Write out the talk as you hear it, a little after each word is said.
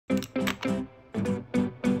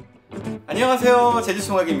안녕하세요,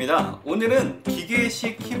 제주총학입니다. 오늘은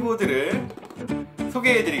기계식 키보드를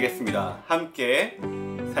소개해 드리겠습니다. 함께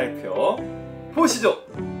살펴보시죠.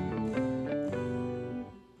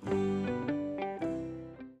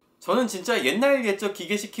 저는 진짜 옛날 옛적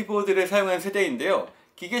기계식 키보드를 사용한 세대인데요,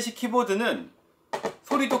 기계식 키보드는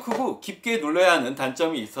소리도 크고 깊게 눌러야 하는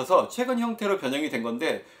단점이 있어서 최근 형태로 변형이 된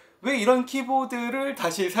건데, 왜 이런 키보드를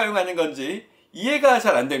다시 사용하는 건지 이해가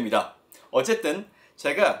잘 안 됩니다. 어쨌든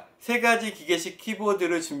제가 세 가지 기계식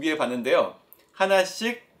키보드를 준비해 봤는데요,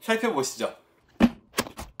 하나씩 살펴보시죠.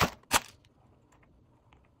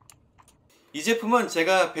 이 제품은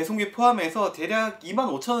제가 배송비 포함해서 대략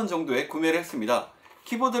 25,000원 정도에 구매를 했습니다.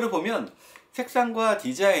 키보드를 보면 색상과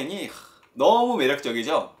디자인이 너무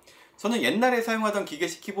매력적이죠. 저는 옛날에 사용하던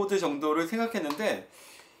기계식 키보드 정도를 생각했는데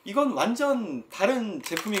이건 완전 다른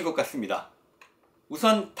제품인 것 같습니다.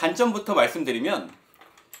 우선 단점부터 말씀드리면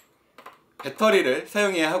배터리를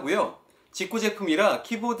사용해야 하고요, 직구 제품이라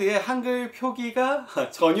키보드에 한글 표기가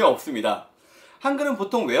전혀 없습니다. 한글은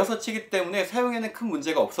보통 외워서 치기 때문에 사용에는 큰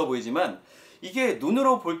문제가 없어 보이지만 이게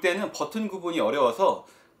눈으로 볼 때는 버튼 구분이 어려워서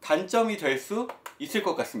단점이 될 수 있을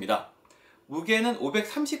것 같습니다. 무게는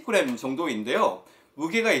 530g 정도인데요,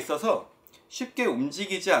 무게가 있어서 쉽게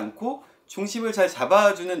움직이지 않고 중심을 잘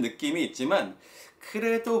잡아주는 느낌이 있지만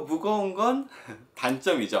그래도 무거운 건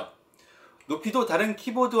단점이죠. 높이도 다른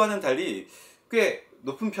키보드와는 달리 꽤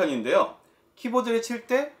높은 편인데요, 키보드를 칠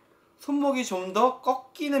때 손목이 좀 더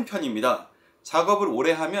꺾이는 편입니다. 작업을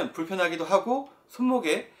오래 하면 불편하기도 하고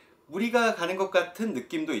손목에 무리가 가는 것 같은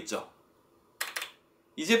느낌도 있죠.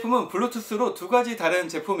 이 제품은 블루투스로 두 가지 다른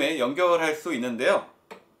제품에 연결할 수 있는데요,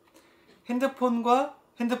 핸드폰과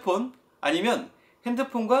핸드폰, 아니면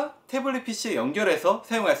핸드폰과 태블릿 PC에 연결해서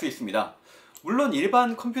사용할 수 있습니다. 물론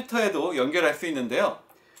일반 컴퓨터에도 연결할 수 있는데요,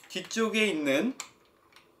 뒤쪽에 있는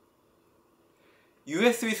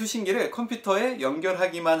USB 수신기를 컴퓨터에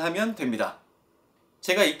연결하기만 하면 됩니다.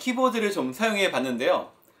 제가 이 키보드를 좀 사용해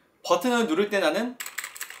봤는데요, 버튼을 누를 때 나는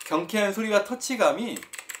경쾌한 소리와 터치감이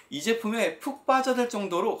이 제품에 푹 빠져들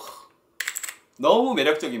정도로 너무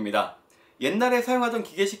매력적입니다. 옛날에 사용하던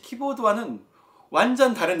기계식 키보드와는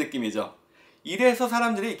완전 다른 느낌이죠. 이래서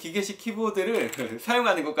사람들이 기계식 키보드를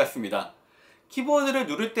사용하는 것 같습니다. 키보드를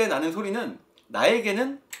누를 때 나는 소리는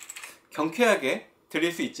나에게는 경쾌하게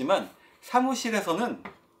들릴 수 있지만 사무실에서는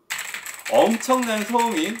엄청난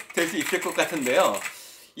소음이 될 수 있을 것 같은데요,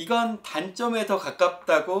 이건 단점에 더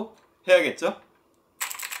가깝다고 해야겠죠?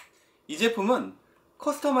 이 제품은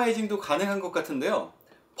커스터마이징도 가능한 것 같은데요,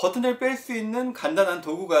 버튼을 뺄 수 있는 간단한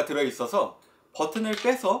도구가 들어있어서 버튼을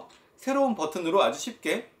빼서 새로운 버튼으로 아주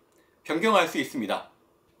쉽게 변경할 수 있습니다.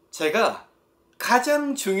 제가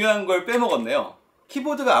가장 중요한 걸 빼먹었네요.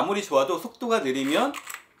 키보드가 아무리 좋아도 속도가 느리면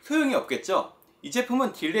소용이 없겠죠. 이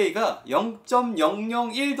제품은 딜레이가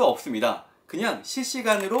 0.001도 없습니다. 그냥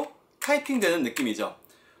실시간으로 타이핑되는 느낌이죠.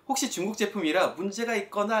 혹시 중국 제품이라 문제가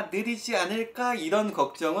있거나 느리지 않을까 이런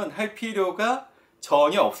걱정은 할 필요가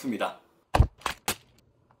전혀 없습니다.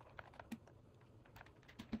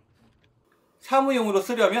 사무용으로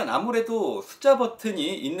쓰려면 아무래도 숫자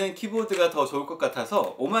버튼이 있는 키보드가 더 좋을 것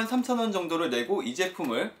같아서 53,000원 정도를 내고 이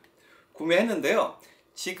제품을 구매했는데요,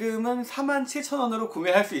 지금은 47,000원으로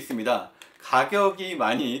구매할 수 있습니다. 가격이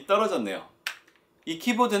많이 떨어졌네요. 이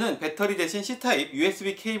키보드는 배터리 대신 C타입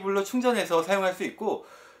USB 케이블로 충전해서 사용할 수 있고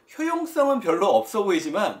효용성은 별로 없어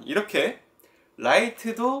보이지만 이렇게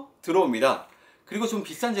라이트도 들어옵니다. 그리고 좀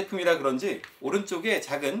비싼 제품이라 그런지 오른쪽에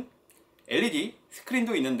작은 LED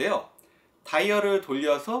스크린도 있는데요, 다이얼을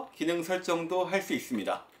돌려서 기능 설정도 할 수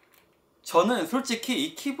있습니다. 저는 솔직히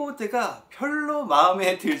이 키보드가 별로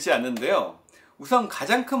마음에 들지 않는데요, 우선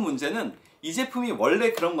가장 큰 문제는 이 제품이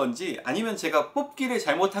원래 그런 건지 아니면 제가 뽑기를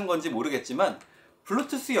잘못한 건지 모르겠지만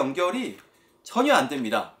블루투스 연결이 전혀 안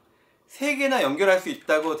됩니다. 3개나 연결할 수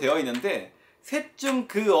있다고 되어 있는데 셋 중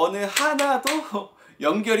그 어느 하나도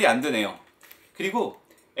연결이 안 되네요. 그리고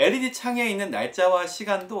LED 창에 있는 날짜와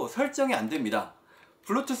시간도 설정이 안 됩니다.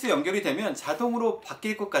 블루투스 연결이 되면 자동으로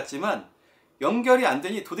바뀔 것 같지만 연결이 안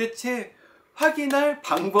되니 도대체 확인할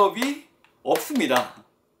방법이 없습니다.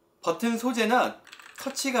 버튼 소재나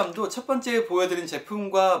터치감도 첫 번째 보여드린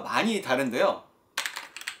제품과 많이 다른데요,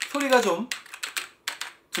 소리가 좀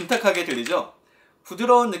둔탁하게 들리죠?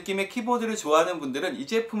 부드러운 느낌의 키보드를 좋아하는 분들은 이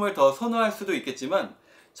제품을 더 선호할 수도 있겠지만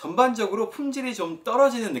전반적으로 품질이 좀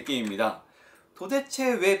떨어지는 느낌입니다.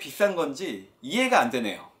 도대체 왜 비싼 건지 이해가 안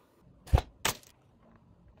되네요.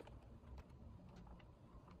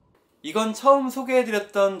 이건 처음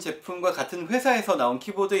소개해드렸던 제품과 같은 회사에서 나온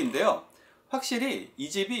키보드인데요, 확실히 이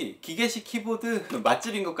집이 기계식 키보드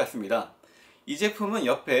맛집인 것 같습니다. 이 제품은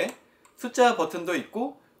옆에 숫자 버튼도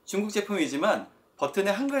있고 중국 제품이지만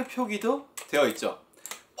버튼에 한글 표기도 되어 있죠.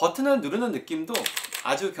 버튼을 누르는 느낌도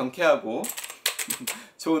아주 경쾌하고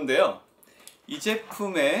좋은데요. 이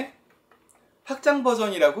제품의 확장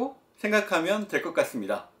버전이라고 생각하면 될 것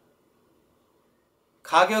같습니다.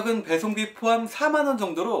 가격은 배송비 포함 4만원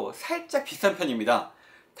정도로 살짝 비싼 편입니다.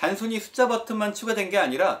 단순히 숫자 버튼만 추가된 게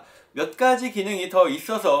아니라 몇 가지 기능이 더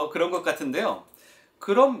있어서 그런 것 같은데요.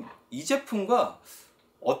 그럼 이 제품과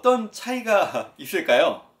어떤 차이가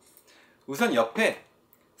있을까요? 우선 옆에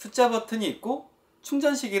숫자 버튼이 있고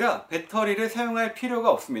충전식이라 배터리를 사용할 필요가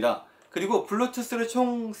없습니다. 그리고 블루투스를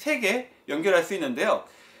총 3개 연결할 수 있는데요.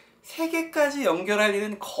 3개까지 연결할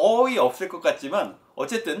일은 거의 없을 것 같지만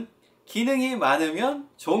어쨌든 기능이 많으면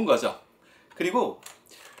좋은 거죠. 그리고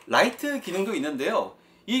라이트 기능도 있는데요.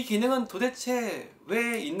 이 기능은 도대체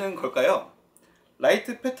왜 있는 걸까요?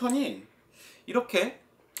 라이트 패턴이 이렇게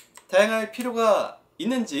다양할 필요가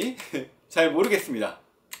있는지 잘 모르겠습니다.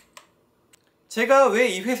 제가 왜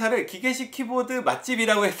이 회사를 기계식 키보드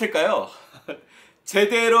맛집이라고 했을까요?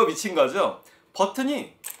 제대로 미친 거죠.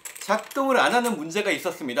 버튼이 작동을 안 하는 문제가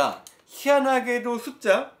있었습니다. 희한하게도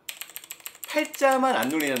숫자 8자만 안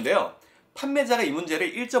눌리는데요. 판매자가 이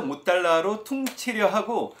문제를 1.5달러로 퉁치려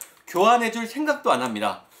하고 교환해 줄 생각도 안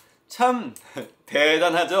합니다. 참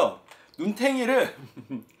대단하죠. 눈탱이를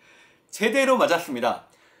제대로 맞았습니다.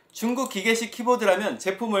 중국 기계식 키보드라면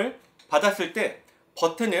제품을 받았을 때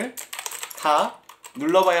버튼을 다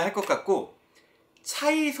눌러봐야 할 것 같고,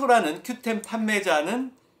 차이소라는 큐텐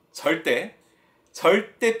판매자는 절대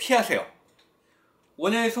피하세요.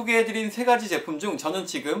 오늘 소개해드린 3가지 제품 중 저는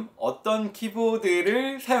지금 어떤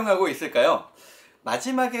키보드를 사용하고 있을까요?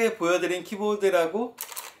 마지막에 보여드린 키보드라고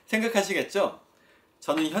생각하시겠죠?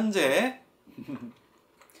 저는 현재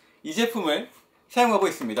이 제품을 사용하고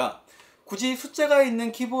있습니다. 굳이 숫자가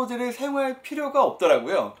있는 키보드를 사용할 필요가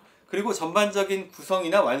없더라고요. 그리고 전반적인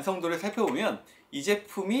구성이나 완성도를 살펴보면 이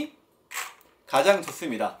제품이 가장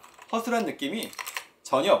좋습니다. 허술한 느낌이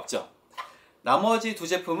전혀 없죠. 나머지 2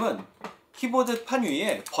 제품은 키보드 판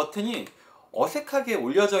위에 버튼이 어색하게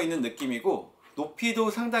올려져 있는 느낌이고 높이도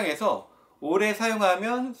상당해서 오래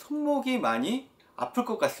사용하면 손목이 많이 아플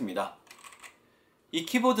것 같습니다. 이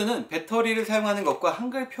키보드는 배터리를 사용하는 것과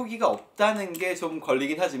한글 표기가 없다는 게 좀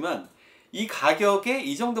걸리긴 하지만 이 가격에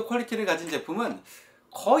이 정도 퀄리티를 가진 제품은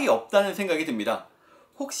거의 없다는 생각이 듭니다.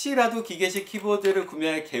 혹시라도 기계식 키보드를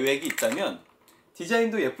구매할 계획이 있다면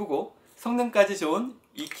디자인도 예쁘고 성능까지 좋은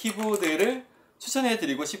이 키보드를 추천해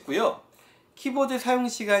드리고 싶고요. 키보드 사용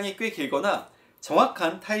시간이 꽤 길거나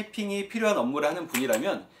정확한 타이핑이 필요한 업무를 하는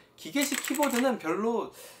분이라면 기계식 키보드는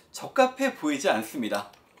별로 적합해 보이지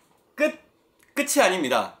않습니다. 끝이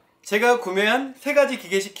아닙니다. 제가 구매한 3가지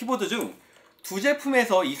기계식 키보드 중 2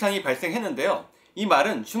 제품에서 이상이 발생했는데요. 이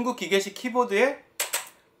말은 중국 기계식 키보드에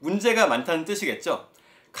문제가 많다는 뜻이겠죠.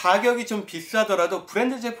 가격이 좀 비싸더라도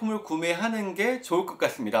브랜드 제품을 구매하는 게 좋을 것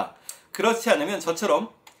같습니다. 그렇지 않으면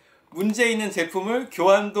저처럼 문제 있는 제품을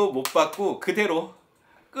교환도 못 받고 그대로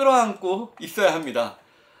끌어안고 있어야 합니다.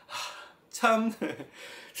 참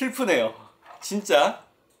슬프네요. 진짜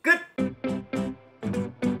끝!